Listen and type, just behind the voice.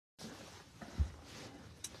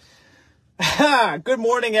Good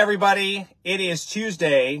morning, everybody. It is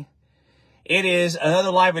Tuesday. It is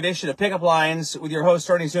another live edition of Pickup Lines with your host,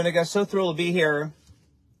 Ernie Zuniga. So thrilled to be here.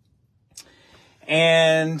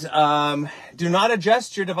 And do not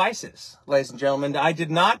adjust your devices, ladies and gentlemen. I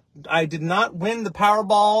did not win the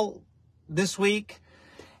Powerball this week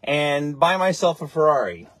and buy myself a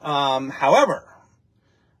Ferrari. However,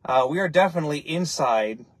 we are definitely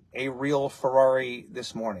inside a real Ferrari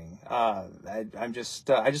this morning. I just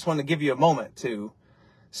want to give you a moment to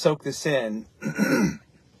soak this in and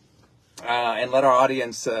let our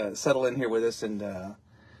audience settle in here with us and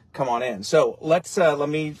come on in. So let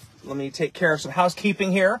me take care of some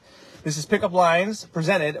housekeeping here. This is Pickup Lines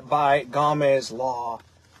presented by Gamez Law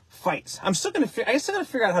Fights. I still gotta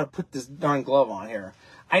figure out how to put this darn glove on here.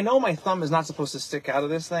 I know my thumb is not supposed to stick out of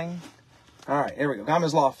this thing. All right, here we go.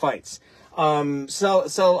 Gamez Law Fights.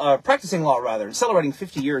 Practicing law rather, and celebrating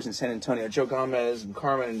 50 years in San Antonio. Joe Gamez and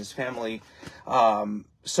Carmen and his family.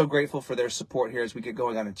 So grateful for their support here as we get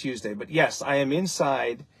going on a Tuesday. But yes, I am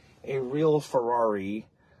inside a real Ferrari.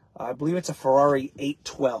 I believe it's a Ferrari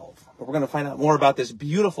 812. But we're going to find out more about this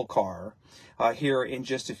beautiful car here in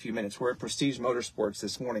just a few minutes. We're at Prestige Motorsports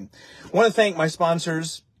this morning. I want to thank my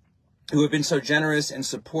sponsors who have been so generous and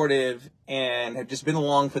supportive and have just been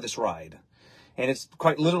along for this ride. And it's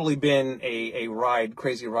quite literally been a ride,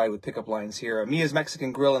 crazy ride with Pickup Lines here. Mia's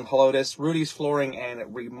Mexican Grill in Helotes, Rudy's Flooring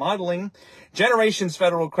and Remodeling, Generations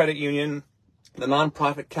Federal Credit Union, the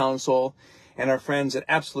Nonprofit Council, and our friends at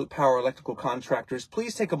Absolute Power Electrical Contractors.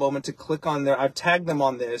 Please take a moment to click on their, I've tagged them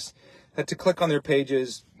on this, to click on their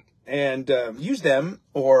pages and use them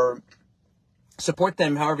or support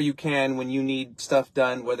them however you can when you need stuff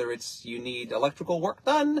done, whether it's you need electrical work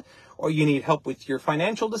done, or you need help with your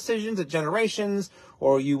financial decisions at Generations,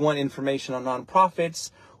 or you want information on nonprofits,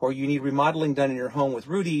 or you need remodeling done in your home with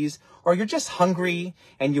Rudy's, or you're just hungry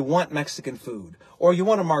and you want Mexican food, or you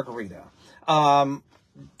want a margarita.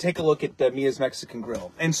 Take a look at Mia's Mexican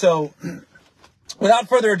Grill. And so, without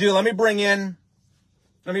further ado, let me bring in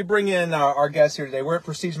our guest here today. We're at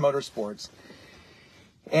Prestige Motorsports,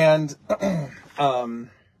 and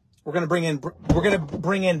we're gonna bring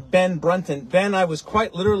in Ben Brunton. Ben, I was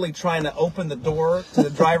quite literally trying to open the door to the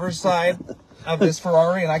driver's side of this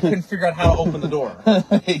Ferrari, and I couldn't figure out how to open the door.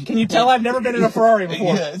 Can you tell I've never been in a Ferrari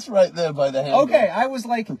before? Yeah, it's right there by the handle. Okay, I was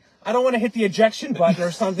like, I don't want to hit the ejection button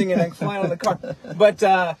or something and then fly out of the car.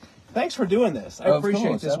 But thanks for doing this. I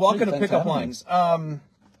appreciate this. Welcome to Pickup Lines.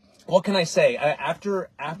 What can I say? After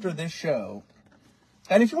this show,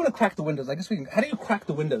 and if you want to crack the windows, I guess we can. How do you crack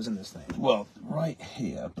the windows in this thing? Well, right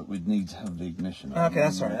here, but we'd need to have the ignition on. Okay,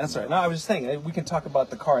 that's all right. That's all right. No, I was just saying, we can talk about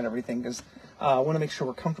the car and everything because I want to make sure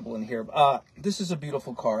we're comfortable in here. This is a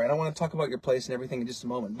beautiful car, and I want to talk about your place and everything in just a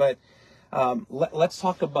moment. But let's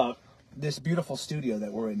talk about this beautiful studio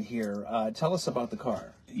that we're in here. Tell us about the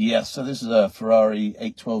car. Yes, so this is a Ferrari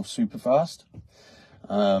 812 Superfast.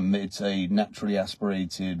 It's a naturally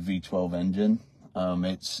aspirated V12 engine.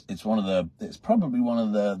 It's probably one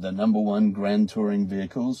of the number one grand touring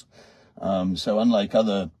vehicles. So unlike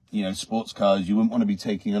other, sports cars, you wouldn't want to be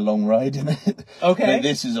taking a long ride in it. Okay. But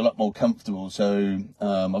this is a lot more comfortable. So,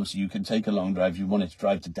 obviously you can take a long drive if you wanted to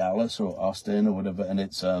drive to Dallas or Austin or whatever. And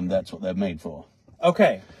that's what they're made for.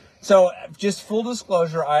 Okay. So just full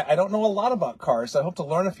disclosure, I don't know a lot about cars, so I hope to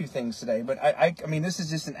learn a few things today. But I mean, this is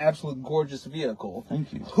just an absolute gorgeous vehicle.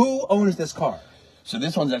 Thank you. Who owns this car? So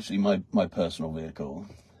this one's actually my personal vehicle.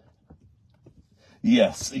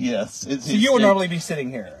 Yes. So you would normally be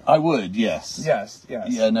sitting here? I would, yes. Yes.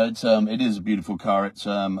 Yeah, no, it is a beautiful car. It's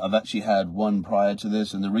I've actually had one prior to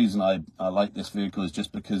this, and the reason I like this vehicle is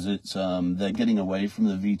just because it's they're getting away from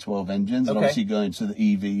the V12 engines and obviously going to the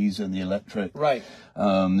EVs and the electric. Right.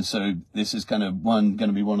 So this is kind of going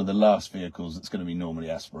to be one of the last vehicles that's going to be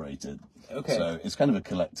normally aspirated. Okay. So it's kind of a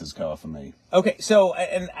collector's car for me. Okay, so,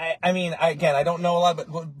 and I mean, again, I don't know a lot, but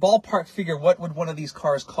ballpark figure, what would one of these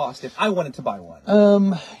cars cost if I wanted to buy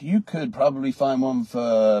one? You could probably find one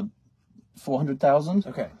for $400,000.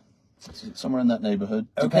 Okay. Somewhere in that neighborhood.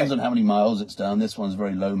 Depends on how many miles it's done. This one's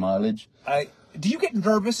very low mileage. Do you get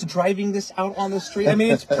nervous driving this out on the street? I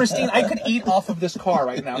mean, it's pristine. I could eat off of this car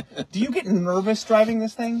right now. Do you get nervous driving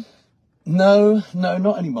this thing? No,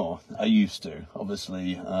 not anymore. I used to.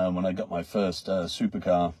 Obviously, when I got my first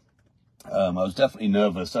supercar, I was definitely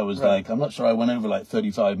nervous. I was like, I'm not sure I went over like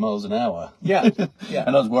 35 miles an hour. Yeah.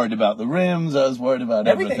 And I was worried about the rims. I was worried about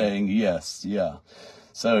everything. Yes, yeah.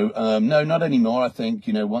 So, no, not anymore. I think,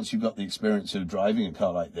 once you've got the experience of driving a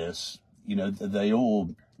car like this, they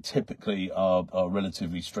all typically are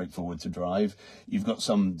relatively straightforward to drive. You've got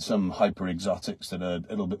some hyper exotics that are a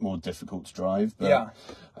little bit more difficult to drive, but Yeah.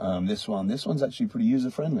 this one's actually pretty user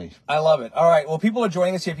friendly. I love it. All right. Well, people are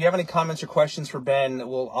joining us here. If you have any comments or questions for Ben,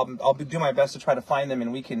 I'll do my best to try to find them,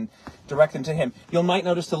 and we can direct them to him. You might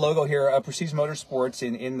notice the logo here, Prestige Motorsports,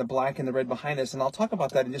 in the black and the red behind us, and I'll talk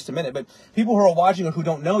about that in just a minute. But people who are watching or who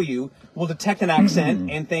don't know you will detect an accent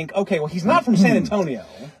and think, okay, well, he's not from San Antonio.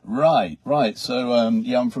 Right. So,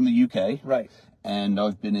 I'm from the UK. Right. And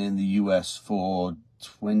I've been in the US for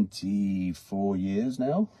 24 years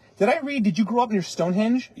now. Did I read, did you grow up near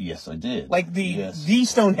Stonehenge? Yes, I did. Like the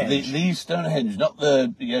Stonehenge? The Stonehenge, not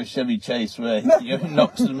the Chevy Chase where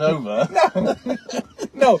knocks them over.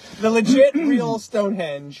 No, the legit, real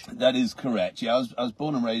Stonehenge. That is correct. Yeah, I was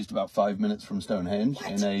born and raised about 5 minutes from Stonehenge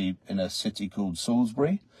in a city called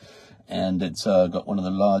Salisbury, and it's got one of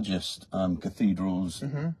the largest cathedrals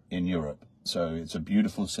in Europe. So it's a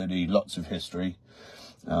beautiful city, lots of history.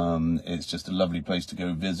 It's just a lovely place to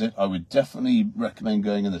go visit. I would definitely recommend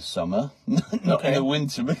going in the summer, not in the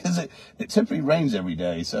winter, because it typically rains every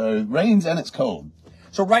day. So it rains and it's cold.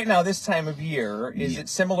 So right now, this time of year, is it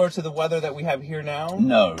similar to the weather that we have here now?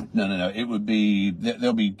 No. It would be,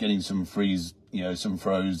 they'll be getting some frozen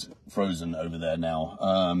over there now.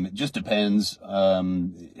 It just depends.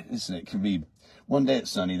 Listen, it can be one day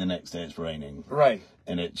it's sunny, the next day it's raining. Right.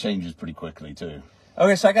 And it changes pretty quickly too.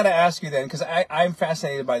 Okay, so I got to ask you then, because I'm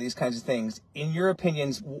fascinated by these kinds of things. In your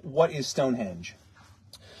opinions, what is Stonehenge?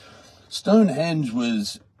 Stonehenge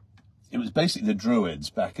was basically the Druids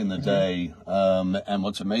back in the day. And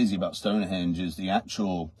what's amazing about Stonehenge is the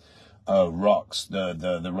actual rocks,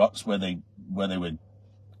 the rocks where they were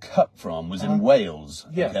cut from was in Wales.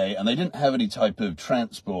 Yeah. Okay, and they didn't have any type of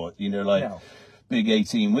transport, big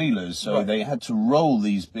 18-wheelers. So they had to roll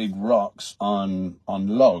these big rocks on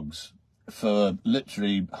logs for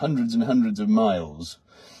literally hundreds and hundreds of miles.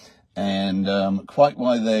 And quite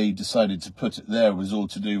why they decided to put it there was all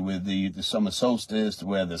to do with the summer solstice, to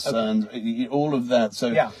where the sun, all of that.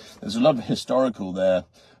 So there's a lot of historical there.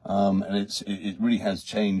 And it really has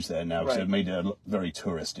changed there now, because they've made it very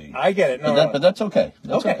touristy. I get it. But that's okay.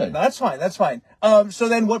 That's okay. That's fine. So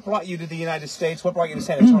then what brought you to the United States? What brought you to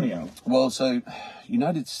San Antonio? Well, so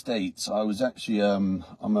United States, I was actually, I'm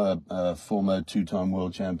a former two-time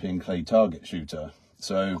world champion clay target shooter.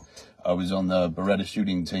 So I was on the Beretta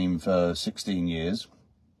shooting team for 16 years,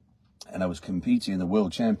 and I was competing in the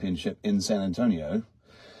world championship in San Antonio.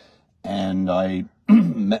 And I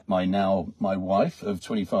met my wife of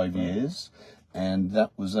 25 years, and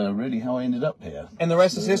that was really how I ended up here. And the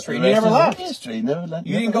rest is history. You never left. History. Never left.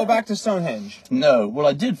 You didn't go back to Stonehenge. No. Well,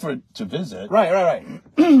 I did to visit. Right.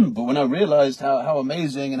 But when I realized how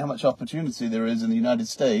amazing and how much opportunity there is in the United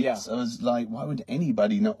States, I was like, why would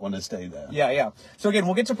anybody not want to stay there? Yeah. So again,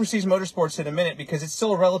 we'll get to Prestige Motorsports in a minute, because it's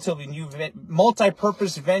still a relatively new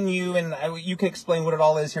multi-purpose venue, and you can explain what it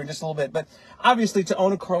all is here in just a little bit. But obviously, to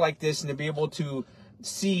own a car like this and to be able to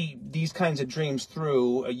see these kinds of dreams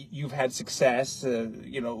through, you've had success,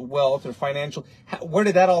 wealth or financial. Where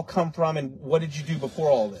did that all come from, and what did you do before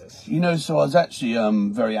all this? So I was actually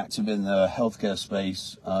very active in the healthcare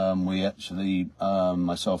space. We actually,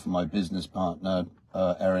 myself and my business partner,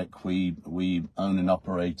 Eric, we own and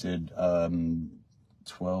operated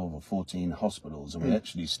 12 or 14 hospitals, and we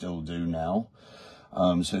actually still do now.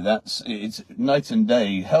 So it's night and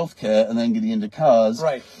day, healthcare, and then getting into cars.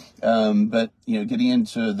 Right. But, getting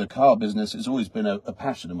into the car business has always been a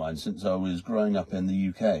passion of mine since I was growing up in the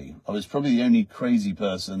UK. I was probably the only crazy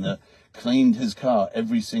person that cleaned his car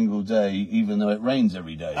every single day, even though it rains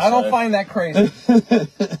every day. I don't find that crazy.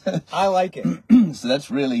 I like it. So that's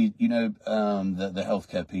really, the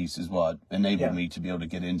healthcare piece is what enabled me to be able to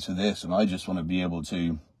get into this. And I just want to be able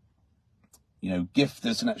to, gift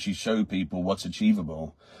this and actually show people what's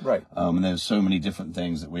achievable. Right. And there's so many different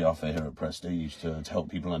things that we offer here at Prestige to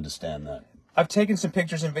help people understand that. I've taken some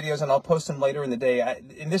pictures and videos, and I'll post them later in the day.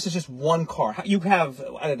 And this is just one car. You have,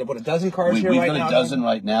 a dozen cars here right now? We've got a dozen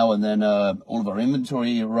right now, and then all of our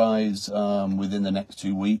inventory arrives within the next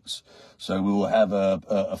 2 weeks. So we will have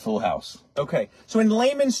a full house. Okay. So in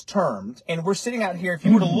layman's terms, and we're sitting out here, if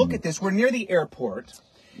you were to look at this, we're near the airport.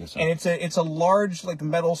 Yes, sir. And it's a large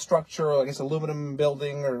metal structure, or I guess aluminum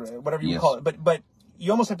building, or whatever you call it. But you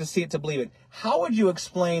almost have to see it to believe it. How would you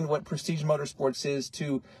explain what Prestige Motorsports is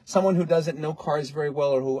to someone who doesn't know cars very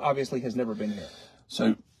well, or who obviously has never been here?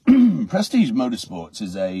 So Prestige Motorsports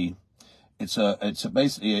is it's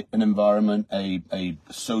basically an environment, a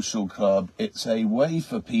social club. It's a way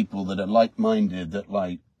for people that are like-minded, that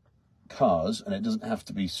like cars, and it doesn't have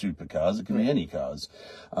to be supercars, it can be any cars,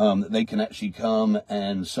 that they can actually come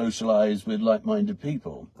and socialize with like-minded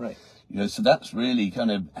people. Right. You know, so that's really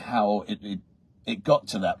kind of how it got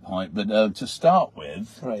to that point. But to start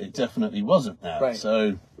with, it definitely wasn't that. Right.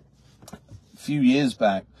 So a few years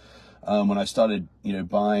back, when I started, you know,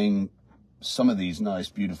 buying some of these nice,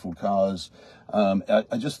 beautiful cars,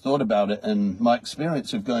 I just thought about it, and my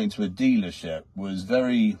experience of going to a dealership was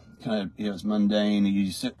very kind of, you know, it's mundane.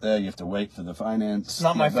 You sit there, you have to wait for the finance. It's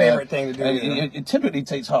not my favorite thing to do. It typically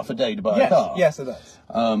takes half a day to buy a car. Yes, it does.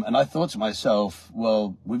 And I thought to myself,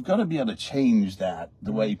 well, we've got to be able to change that,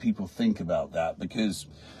 the way people think about that, because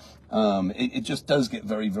it just does get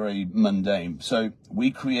very, very mundane. So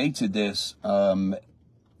we created this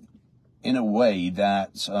in a way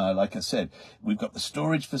that, like I said, we've got the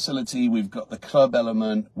storage facility, we've got the club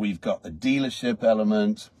element, we've got the dealership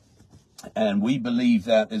element, and we believe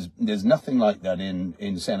that there's nothing like that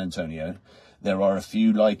in San Antonio. There are a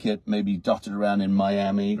few like it, maybe dotted around in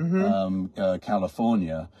Miami,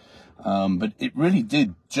 California, but it really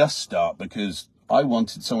did just start because I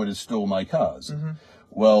wanted someone to store my cars.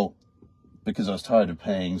 Well, because I was tired of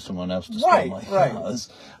paying someone else to store my cars.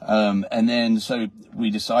 And then so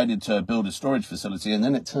we decided to build a storage facility, and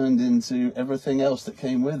then it turned into everything else that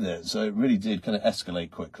came with it. So it really did kind of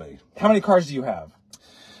escalate quickly. How many cars do you have?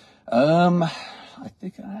 I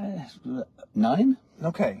think 9.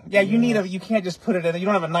 Okay. Yeah, you can't just put it in. You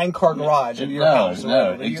don't have a 9-car garage in your house.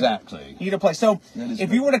 No, exactly. You need a place. So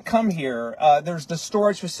if you were to come here, there's the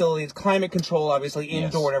storage facility. It's climate control, obviously,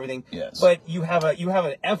 indoor and everything. Yes. But you have an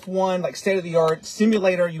F1, like state-of-the-art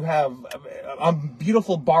simulator. You have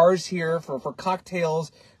beautiful bars here for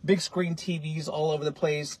cocktails, big screen TVs all over the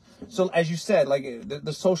place. So as you said, like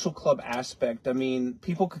the social club aspect, I mean,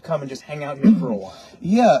 people could come and just hang out here for a while.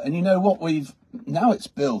 Yeah, and you know what, now it's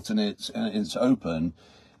built and it's open.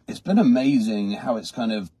 It's been amazing how it's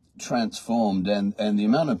kind of transformed, and the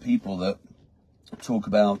amount of people that talk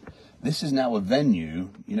about, this is now a venue,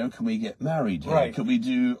 you know, can we get married here? Right. Could we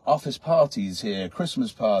do office parties here,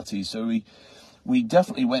 Christmas parties? So we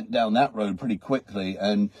definitely went down that road pretty quickly,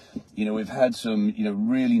 and you know, we've had some, you know,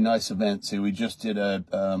 really nice events here. We just did a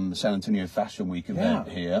San Antonio Fashion Week event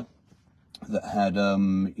here that had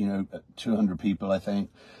you know, 200 people, I think.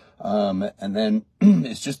 And then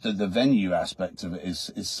it's just the venue aspect of it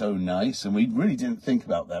is so nice, and we really didn't think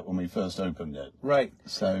about that when we first opened it. Right.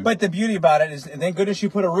 So, but the beauty about it is, thank goodness you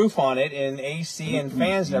put a roof on it and AC and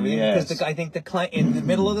fans and everything, because I think in the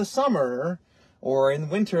middle of the summer or in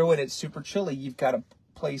winter when it's super chilly, you've got a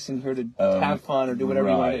place in here to have fun or do whatever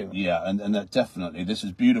you want to do. Yeah, and that definitely, this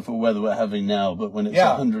is beautiful weather we're having now, but when it's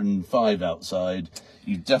 105 outside,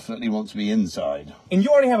 you definitely want to be inside. And you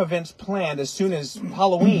already have events planned as soon as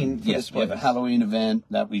Halloween. Yes, we have a Halloween event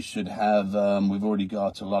that we should have. We've already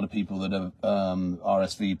got a lot of people that have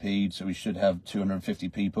RSVP'd, so we should have 250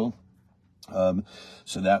 people.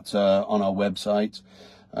 So that's on our website.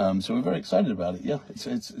 So we're very excited about it. Yeah, it's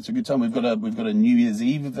a good time. We've got a New Year's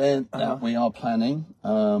Eve event that we are planning,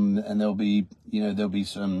 and there'll be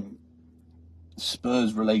some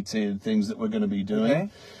Spurs related things that we're going to be doing. Okay.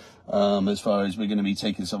 As far as we're going to be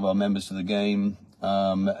taking some of our members to the game,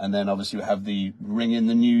 and then obviously we have the ring in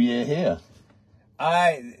the new year here.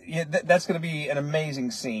 That's going to be an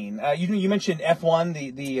amazing scene. You mentioned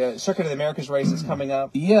F1, the Circuit of the Americas race that's coming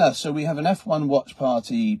up. Yeah, so we have an F1 watch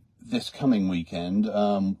party this coming weekend,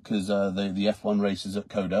 because the F1 race is at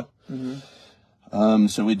Coda.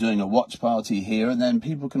 So we're doing a watch party here, and then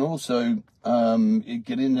people can also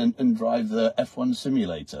get in and drive the F1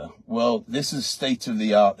 simulator. Well, this is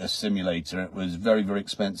state-of-the-art, this simulator. It was very, very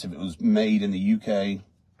expensive. It was made in the UK,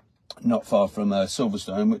 not far from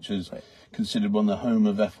Silverstone, which is considered one of the home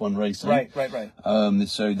of F1 racing. Right.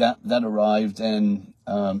 So that arrived, and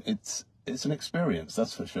it's an experience,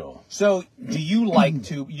 that's for sure. So do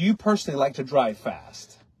you personally like to drive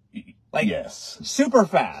fast? Like, yes. Super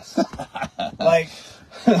fast. Like,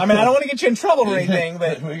 I mean, I don't want to get you in trouble or anything,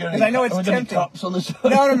 but because I know it's tempting. Cops on the show.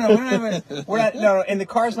 No. We're not. No, and the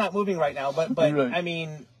car's not moving right now. But right. I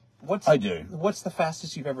mean, what's the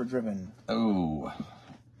fastest you've ever driven? Oh,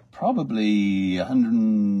 probably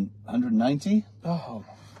 190. Oh,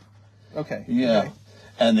 okay. Yeah. Okay.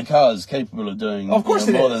 And the car is capable of doing of course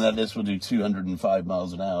more than that. This will do 205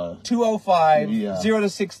 miles an hour. 205, 0 to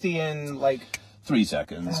 60 in like 3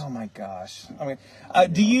 seconds. Oh my gosh! I mean,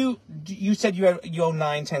 you said you own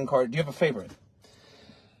 9, 10 cars. Do you have a favorite?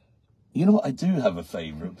 You know what? I do have a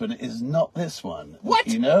favorite, but it is not this one. What?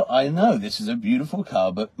 You know, I know this is a beautiful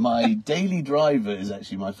car, but my daily driver is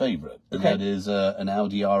actually my favorite, and that is an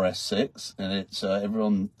Audi RS6, and it's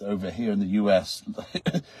everyone over here in the US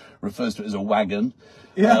refers to it as a wagon.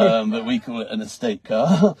 but we call it an estate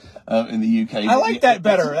car in the UK. I like that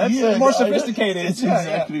better. That's more sophisticated. It's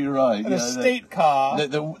exactly right. An estate car.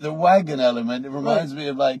 The wagon element, it reminds me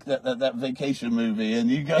of like that vacation movie, and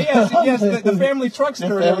you go... Yes, the family truckster.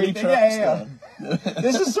 The family truckster.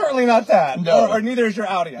 This is certainly not that. No. Or neither is your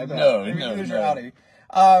Audi, I bet. Neither is your Audi.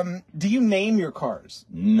 Do you name your cars?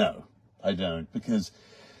 No, I don't, because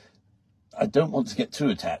I don't want to get too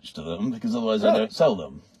attached to them, because otherwise I don't sell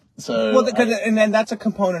them. So and then that's a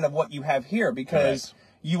component of what you have here, because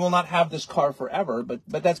you will not have this car forever. But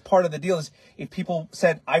that's part of the deal. Is if people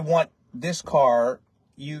said, "I want this car,"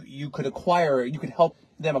 you could acquire it. You could help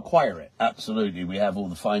them acquire it. Absolutely. We have all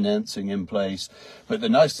the financing in place. But the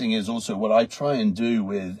nice thing is also what I try and do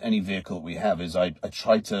with any vehicle we have is I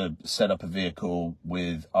try to set up a vehicle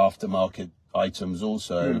with aftermarket items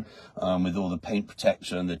also, with all the paint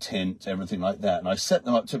protection, the tint, everything like that. And I set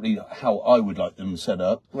them up typically how I would like them set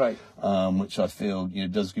up, right? Which I feel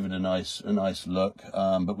does give it a nice look.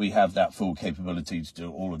 But we have that full capability to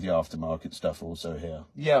do all of the aftermarket stuff also here.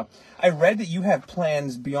 Yeah, I read that you have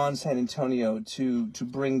plans beyond San Antonio to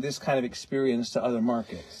bring this kind of experience to other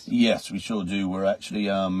markets. Yes, we sure do. We're actually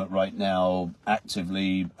right now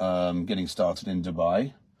actively getting started in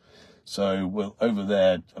Dubai. So we'll over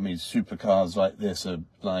there. I mean, supercars like this are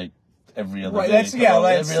like every other vehicle,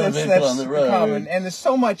 every other vehicle on the road. Common. And there's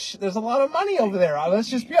a lot of money over there. Let's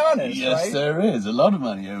just be honest. Yes, right? There is a lot of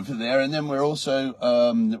money over there. And then we're also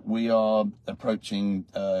we are approaching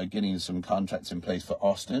getting some contracts in place for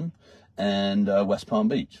Austin and West Palm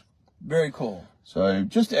Beach. Very cool. So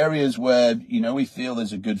just areas where we feel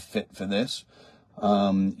there's a good fit for this.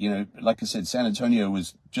 Like I said, San Antonio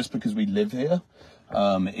was just because we live here.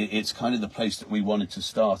 It's kind of the place that we wanted to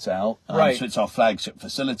start out. Right. So it's our flagship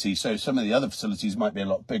facility. So some of the other facilities might be a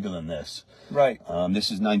lot bigger than this. Right. This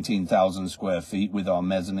is 19,000 square feet with our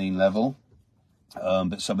mezzanine level.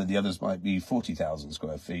 But some of the others might be 40,000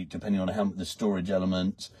 square feet, depending on how the storage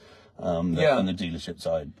element and the dealership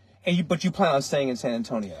side. But you plan on staying in San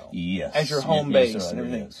Antonio? Yes. As your home base and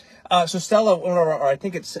everything. Yes. So Stella, or I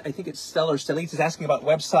think it's Stella or Stellitz is asking about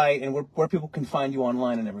website and where people can find you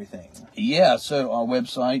online and everything. Yeah, so our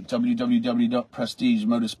website,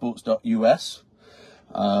 www.prestigemotorsports.us.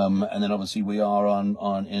 And then obviously we are on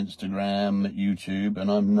Instagram, YouTube,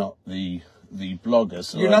 and I'm not the blogger.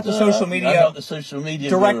 So you're not the social media. I'm not the social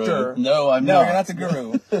media director. Guru. No, I'm not. No, you're not the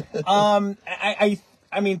guru.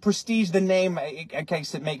 I mean, Prestige, the name, I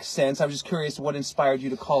guess it makes sense. I was just curious what inspired you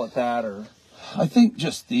to call it that, or... I think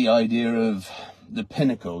just the idea of the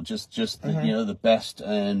pinnacle, just the, the best,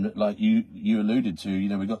 and like you alluded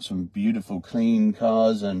to, we got some beautiful, clean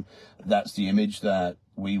cars, and that's the image that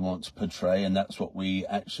we want to portray, and that's what we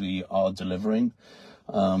actually are delivering.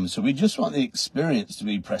 So we just want the experience to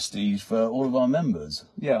be Prestige for all of our members.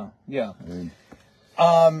 Yeah.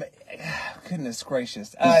 Goodness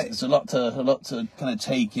gracious. It's a lot to kind of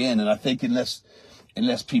take in, and I think unless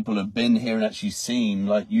people have been here and actually seen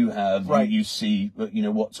like you have, right. you see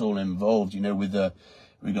what's all involved. We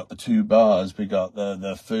got the 2 bars, we got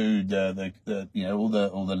the food,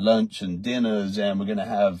 all the lunch and dinners, and we're gonna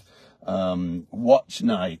have watch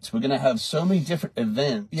nights. We're gonna have so many different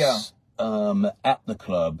events at the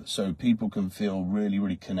club, so people can feel really,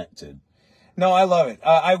 really connected. No, I love it.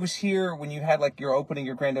 I was here when you had like your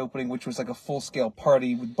grand opening, which was like a full-scale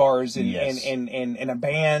party with bars and a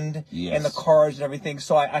band and the cars and everything.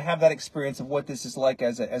 So I have that experience of what this is like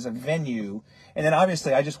as a venue. And then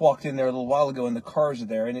obviously I just walked in there a little while ago and the cars are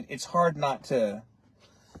there, and it's hard not to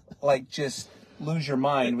like just lose your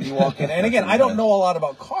mind when you walk in. And again, I don't know a lot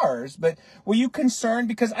about cars, but were you concerned?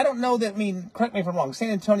 Because I don't know that, correct me if I'm wrong,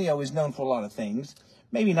 San Antonio is known for a lot of things.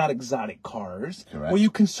 Maybe not exotic cars. Correct. Were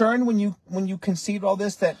you concerned when you conceived all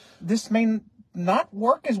this that this may not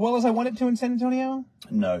work as well as I want it to in San Antonio?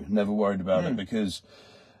 No, never worried about it, because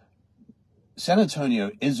San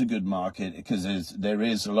Antonio is a good market because there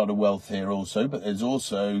is a lot of wealth here also, but there's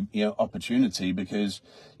also opportunity because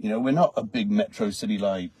we're not a big metro city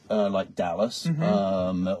like Dallas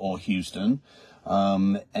or Houston.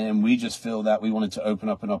 And we just feel that we wanted to open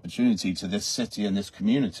up an opportunity to this city and this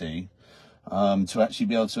community to actually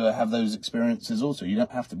be able to have those experiences also. You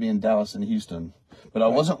don't have to be in Dallas and Houston. But I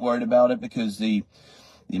wasn't worried about it because the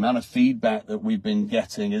amount of feedback that we've been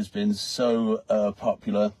getting has been so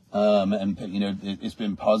popular, and it's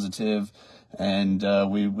been positive, and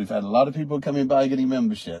we've had a lot of people coming by getting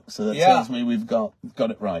membership. So that tells me we've got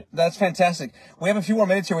it right. That's fantastic. We have a few more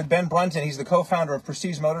minutes here with Ben Brunton. He's the co-founder of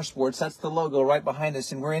Prestige Motorsports. That's the logo right behind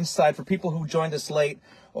us, and we're inside. For people who joined us late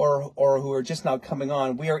or who are just now coming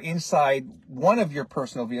on, we are inside one of your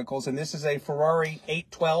personal vehicles, and this is a Ferrari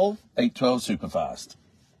 812. 812 Superfast.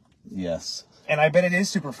 Yes. And I bet it is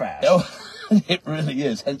super fast. Oh, it really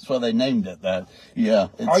is. Hence why they named it that. Yeah.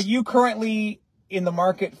 Are you currently in the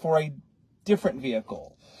market for a different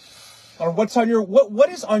vehicle? Or what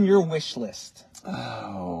is on your wish list?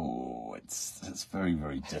 Oh, it's a very,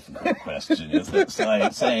 very difficult question. It's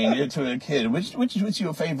like saying to a kid, which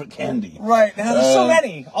your favorite candy? Right. Now, there's so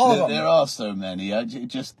many. All of them. There are so many.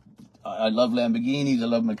 I love Lamborghinis, I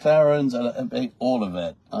love McLarens, I all of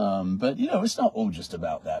it. But, it's not all just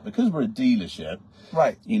about that. Because we're a dealership,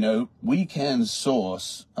 right? We can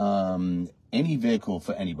source any vehicle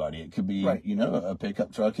for anybody. It could be, right. A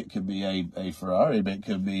pickup truck. It could be a Ferrari, but it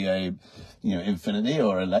could be a, Infiniti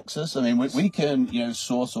or a Lexus. I mean, we can,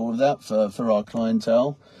 source all of that for our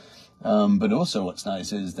clientele. But also what's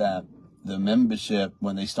nice is that the membership,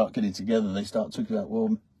 when they start getting together, they start talking about,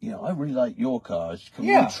 well, I really like your cars. Can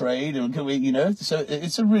we trade? And can we, so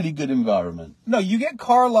it's a really good environment. No, you get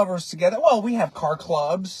car lovers together. Well, we have car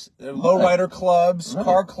clubs, lowrider clubs,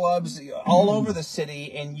 car clubs all over the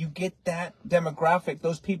city, and you get that demographic,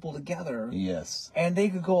 those people together. Yes. And they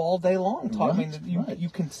could go all day long talking. You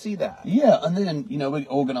can see that. Yeah, and then, we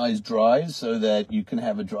organize drives so that you can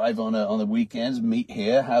have a drive on the weekends, meet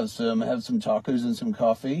here, have some tacos and some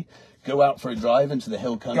coffee. Go out for a drive into the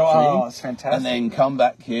hill country. Oh, it's fantastic. And then come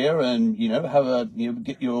back here and, have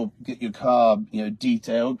get your car,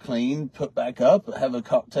 detailed, clean, put back up, have a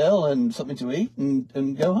cocktail and something to eat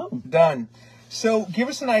and go home. Done. So give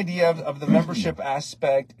us an idea of the membership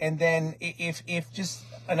aspect. And then if just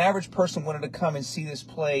an average person wanted to come and see this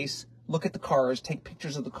place, look at the cars, take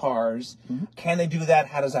pictures of the cars. Mm-hmm. Can they do that?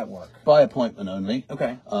 How does that work? By appointment only.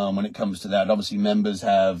 Okay. When it comes to that, obviously members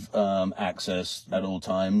have access at all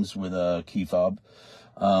times with a key fob.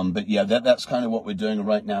 But yeah, that's kind of what we're doing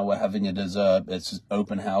right now. We're having it as it's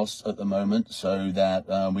open house at the moment, so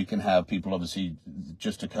that we can have people obviously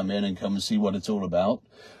just to come in and come and see what it's all about,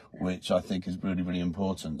 which I think is really, really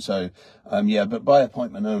important. So but by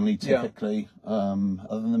appointment only typically, other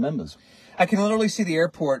than the members. I can literally see the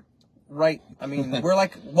airport. Right. I mean, we're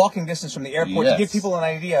like walking distance from the airport. Yes. To give people an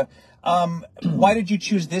idea. Why did you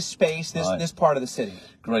choose this space, this part of the city?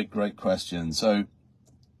 Great question. So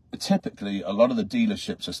typically, a lot of the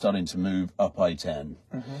dealerships are starting to move up I-10.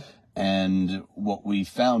 Mm-hmm. And what we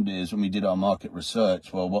found is when we did our market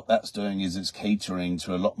research, well, what that's doing is it's catering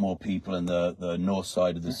to a lot more people in the north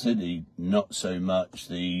side of the city, not so much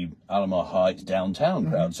the Alamo Heights downtown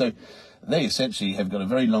crowd. So they essentially have got a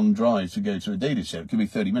very long drive to go to a dealership. It could be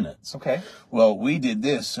 30 minutes. Okay. Well, we did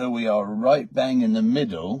this, so we are right bang in the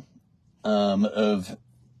middle of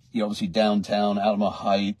obviously downtown, Alamo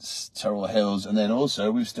Heights, Terrell Hills, and then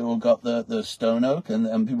also we've still got the Stone Oak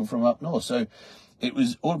and people from up north. So it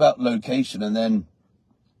was all about location. And then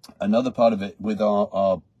another part of it with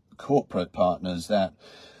our corporate partners, that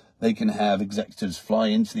they can have executives fly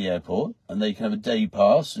into the airport and they can have a day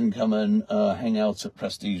pass and come and hang out at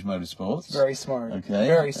Prestige Motorsports. Very smart. Okay.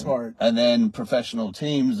 Very smart. And then professional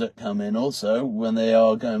teams that come in also, when they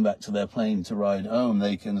are going back to their plane to ride home,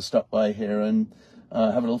 they can stop by here and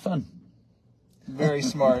have a little fun. Very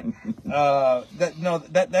smart.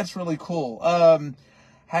 That's really cool.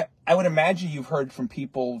 I would imagine you've heard from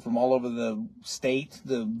people from all over the state,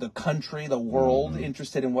 the country, the world,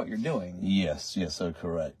 interested in what you're doing. Yes, so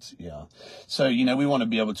correct, yeah. So, we want to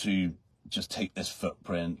be able to just take this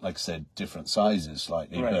footprint, like I said, different sizes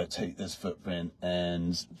slightly, right. But take this footprint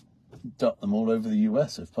and dot them all over the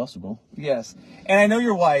U.S. if possible. Yes. And I know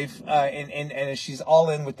your wife, and she's all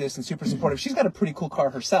in with this and super supportive. She's got a pretty cool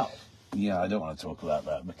car herself. Yeah, I don't want to talk about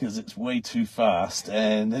that because it's way too fast,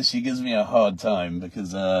 and she gives me a hard time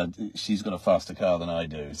because she's got a faster car than I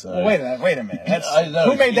do. So well, wait a minute. I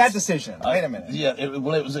know, who made that decision? Wait a minute. Yeah, it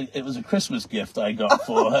was a Christmas gift I got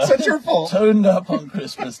for her. So it's your fault. Toned up on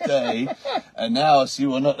Christmas Day, and now she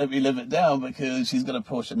will not let me live it down because she's got a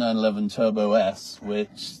Porsche 911 Turbo S,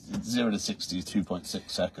 which 0 to 60 is 2.6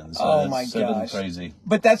 seconds. So oh my gosh, crazy!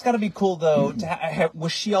 But that's got to be cool though.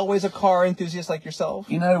 Was she always a car enthusiast like yourself?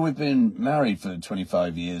 We've been married for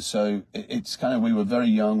 25 years, so it's kind of, we were very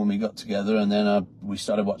young when we got together, and then we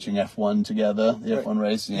started watching F1 together, the F1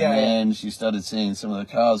 racing, and then she started seeing some of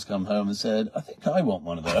the cars come home and said, I think I want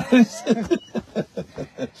one of those.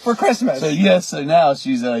 For Christmas. So now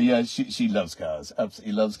she's she loves cars,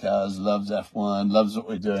 absolutely loves cars, loves F1, loves what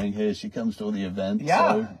we're doing here. She comes to all the events.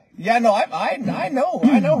 Yeah, no, I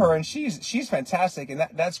know her, and she's fantastic, and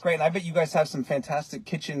that's great. And I bet you guys have some fantastic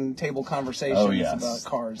kitchen table conversations about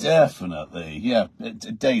cars. Definitely,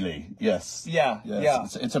 daily, yes. Yeah.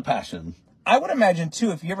 It's a passion. I would imagine,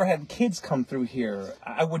 too, if you ever had kids come through here,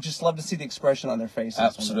 I would just love to see the expression on their faces.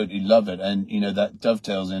 Absolutely love it. And, that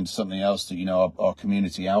dovetails into something else that, our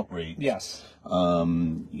community outreach. Yes.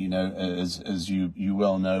 As you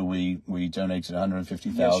well know, we donated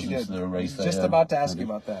 $150,000 to the Ray Fair. Just about to ask you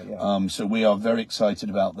about that, yeah. So we are very excited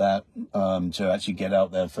about that, to actually get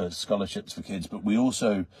out there for scholarships for kids. But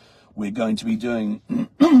we're going to be doing,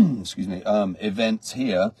 events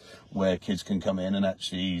here where kids can come in and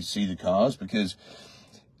actually see the cars, because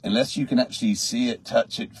unless you can actually see it,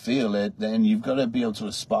 touch it, feel it, then you've got to be able to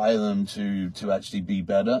aspire them to actually be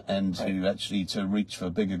better and to reach for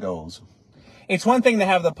bigger goals. It's one thing to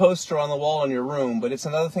have the poster on the wall in your room, but it's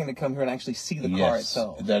another thing to come here and actually see the car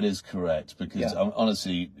itself. That is correct, because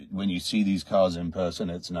honestly, when you see these cars in person,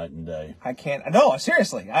 it's night and day. No,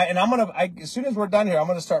 seriously. As soon as we're done here, I'm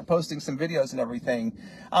going to start posting some videos and everything.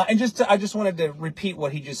 I just wanted to repeat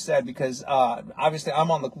what he just said, because obviously I'm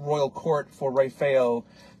on the Royal Court for Ray Feo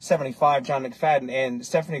 75, John McFadden, and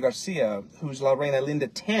Stephanie Garcia, who's La Reina Linda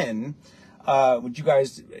 10. Would you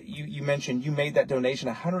guys, you mentioned you made that donation,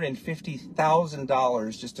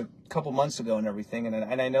 $150,000 just a couple months ago and everything.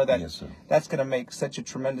 And I know that that's going to make such a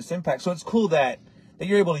tremendous impact. So it's cool that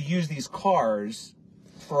you're able to use these cars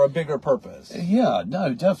for a bigger purpose. Yeah,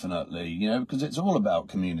 no, definitely, because it's all about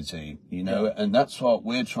community, and that's what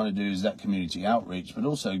we're trying to do, is that community outreach, but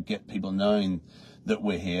also get people knowing that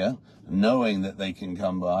we're here, knowing that they can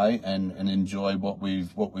come by and enjoy what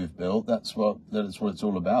we've built. That's what it's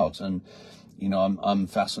all about. And I'm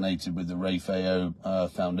fascinated with the Ray Feo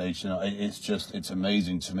Foundation. It's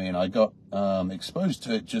amazing to me, and I got exposed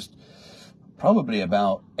to it just probably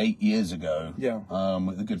about 8 years ago.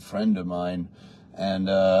 With a good friend of mine. And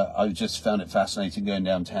I just found it fascinating going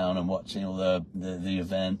downtown and watching all the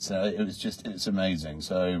events. It's amazing.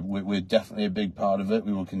 So we're definitely a big part of it.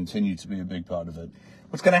 We will continue to be a big part of it.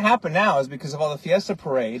 What's going to happen now is, because of all the Fiesta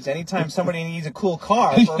parades, anytime somebody needs a cool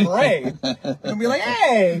car for a parade, they'll be like,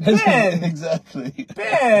 "Hey, Ben!" Exactly.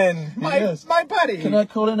 Ben, my buddy. Can I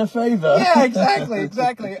call in a favor? Yeah, exactly.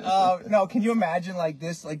 No, can you imagine like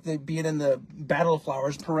this, like being in the Battle of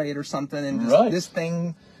Flowers parade or something, and this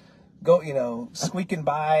thing go, squeaking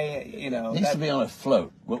by, It needs to be on a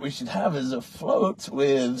float. What we should have is a float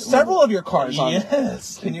with several of your cars on it.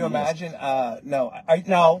 Yes. Can you imagine? No.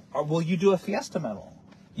 Will you do a Fiesta medal?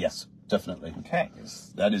 Yes, definitely. Okay.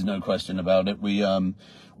 That is no question about it. We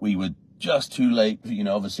were just too late,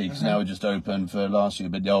 obviously, because now we're just open for last year,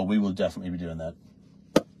 but we will definitely be doing that.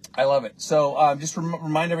 I love it. So just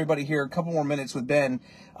remind everybody here, a couple more minutes with Ben.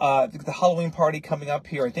 The Halloween party coming up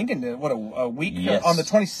here, I think in a week, on the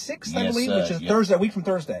 26th, I believe, which is Thursday, a week from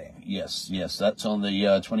Thursday. Yes, that's on the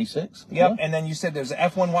 26th. Yep, yeah. And then you said there's an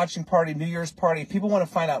F1 watching party, New Year's party. If people want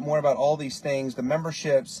to find out more about all these things, the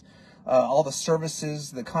memberships, all the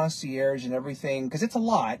services, the concierge and everything, because it's a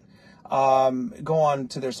lot. Go on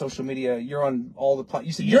to their social media. You're on all the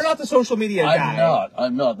you said you're not the social media guy.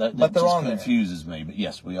 I'm not. That but they're just on confuses me. But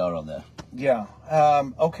yes, we are on there. Yeah.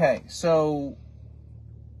 Okay. So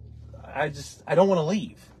I don't want to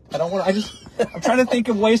leave. I'm trying to think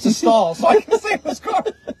of ways to stall so I can save this car.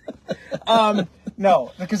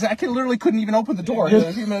 No, because I literally couldn't even open the door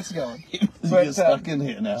a few minutes ago. But, you're stuck in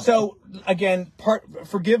here now. So again,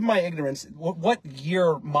 forgive my ignorance. What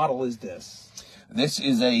year model is this? This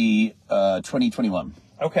is a 2021.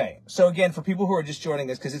 Okay. So again, for people who are just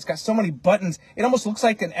joining us, because it's got so many buttons, it almost looks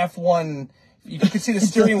like an F1. You can see the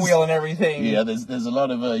steering wheel and everything. Yeah, there's a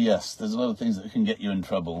lot of there's a lot of things that can get you in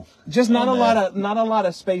trouble. Just not a lot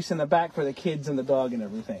of space in the back for the kids and the dog and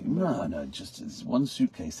everything. No, just it's one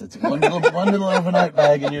suitcase. That's it. One little overnight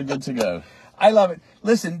bag, and you're good to go. I love it.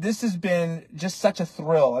 Listen, this has been just such a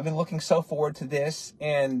thrill. I've been looking so forward to this,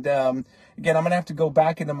 and again, I'm gonna have to go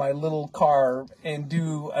back into my little car and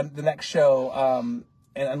do the next show,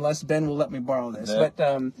 and unless Ben will let me borrow this, but.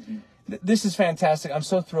 This is fantastic. I'm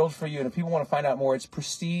so thrilled for you. And if people want to find out more, it's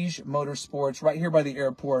Prestige Motorsports right here by the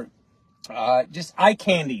airport. Just eye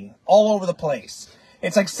candy all over the place.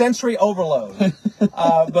 It's like sensory overload.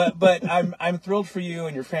 But I'm thrilled for you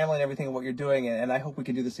and your family and everything and what you're doing. And I hope we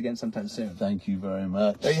can do this again sometime soon. Thank you very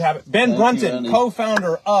much. There you have it. Ben Brunton,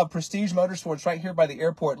 co-founder of Prestige Motorsports right here by the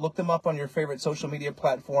airport. Look them up on your favorite social media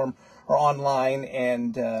platform or online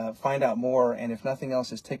and find out more. And if nothing else,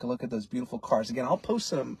 just take a look at those beautiful cars. Again, I'll post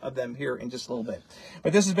some of them here in just a little bit.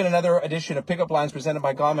 But this has been another edition of Pickup Lines presented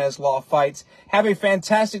by Gamez Law Fights. Have a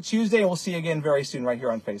fantastic Tuesday, and we'll see you again very soon right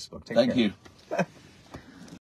here on Facebook. Take care. Thank you.